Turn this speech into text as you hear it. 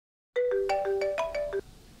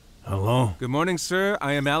Hello? Good morning, sir.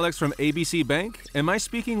 I am Alex from ABC Bank. Am I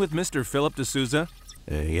speaking with Mr. Philip D'Souza?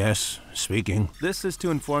 Yes, speaking. This is to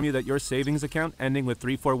inform you that your savings account ending with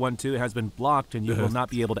 3412 has been blocked and you will not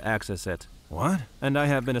be able to access it. What? And I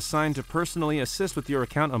have been assigned to personally assist with your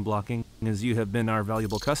account unblocking as you have been our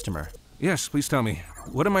valuable customer. Yes, please tell me.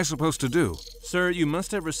 What am I supposed to do? Sir, you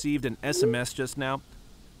must have received an SMS just now.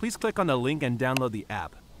 Please click on the link and download the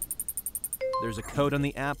app. There's a code on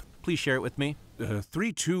the app. Please share it with me.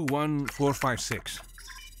 321456.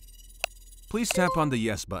 Please tap on the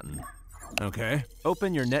yes button. Okay.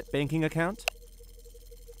 Open your net banking account.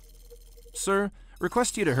 Sir,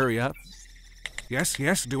 request you to hurry up. Yes,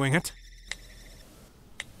 doing it.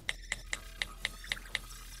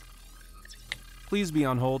 Please be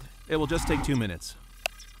on hold. It will just take 2 minutes.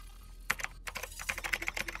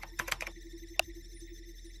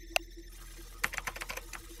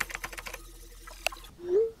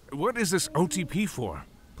 What is this OTP for?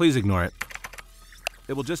 Please ignore it.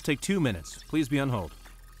 It will just take 2 minutes. Please be on hold.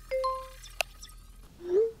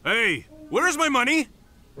 Hey, where's my money?